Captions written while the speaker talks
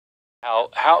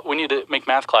How we need to make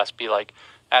math class be like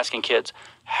asking kids,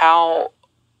 how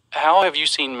have you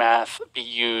seen math be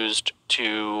used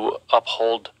to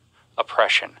uphold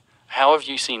oppression? How have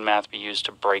you seen math be used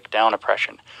to break down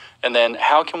oppression? And then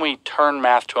how can we turn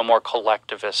math to a more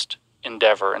collectivist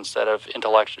endeavor instead of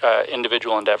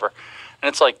individual endeavor? And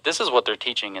it's like, this is what they're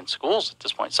teaching in schools at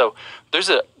this point. So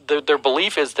their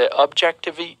belief is that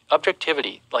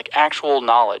objectivity, like actual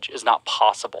knowledge, is not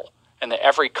possible, and that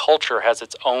every culture has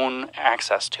its own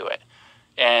access to it.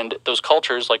 And those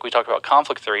cultures, like we talked about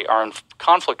conflict theory, are in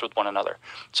conflict with one another.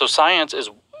 So science is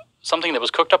something that was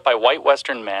cooked up by white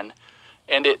Western men,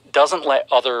 and it doesn't let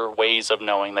other ways of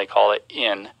knowing, they call it,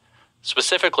 in,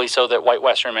 specifically so that white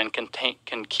Western men can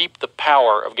keep the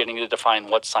power of getting to define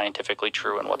what's scientifically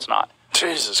true and what's not.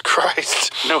 Jesus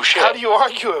Christ. No shit. How do you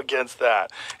argue against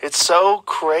that? It's so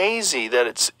crazy that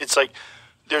it's like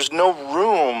there's no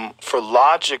room for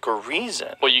logic or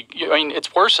reason. Well, I mean,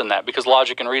 it's worse than that, because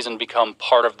logic and reason become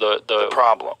part of the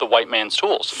problem. The white man's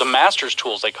tools. The master's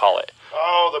tools, they call it.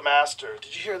 Oh, the master.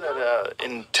 Did you hear that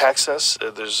in Texas,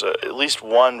 there's at least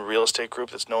one real estate group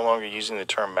that's no longer using the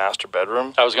term master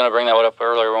bedroom? I was going to bring that up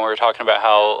earlier when we were talking about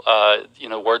how,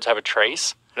 words have a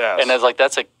trace. Yes. And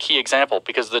that's a key example,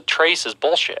 because the trace is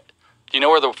bullshit. Do you know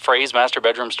where the phrase master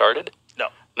bedroom started? No.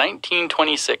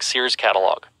 1926 Sears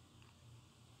catalog.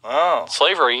 Oh.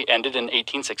 Slavery ended in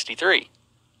 1863.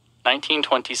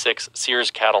 1926 Sears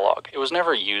catalog. It was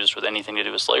never used with anything to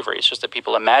do with slavery. It's just that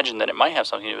people imagined that it might have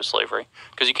something to do with slavery,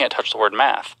 because you can't touch the word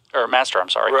master, I'm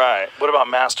sorry. Right. What about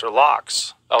master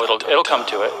locks? Oh, it'll come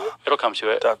to it. It'll come to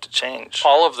it. They'll have to change.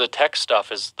 All of the tech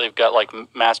stuff is, they've got like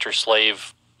master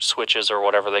slave switches or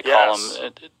whatever they call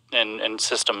them, and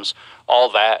systems, all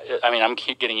that. I mean, I'm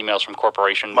getting emails from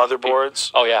corporation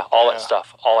motherboards. Oh yeah, all that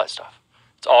stuff.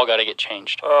 It's all got to get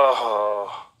changed.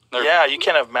 Oh. Yeah, you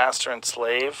can't have master and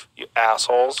slave, you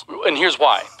assholes. And here's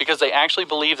why. Because they actually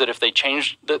believe that if they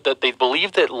change, that they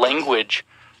believe that language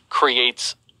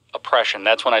creates oppression.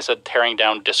 That's when I said tearing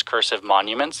down discursive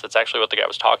monuments. That's actually what the guy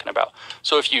was talking about.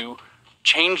 So if you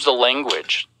change the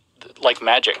language, like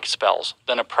magic spells,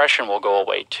 then oppression will go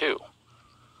away too.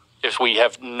 If we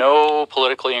have no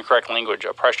politically incorrect language,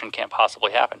 oppression can't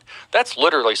possibly happen. That's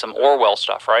literally some Orwell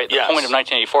stuff, right? The point of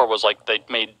 1984 was like they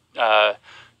made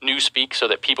newspeak so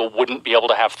that people wouldn't be able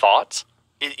to have thoughts.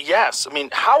 Yes. I mean,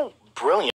 how brilliant.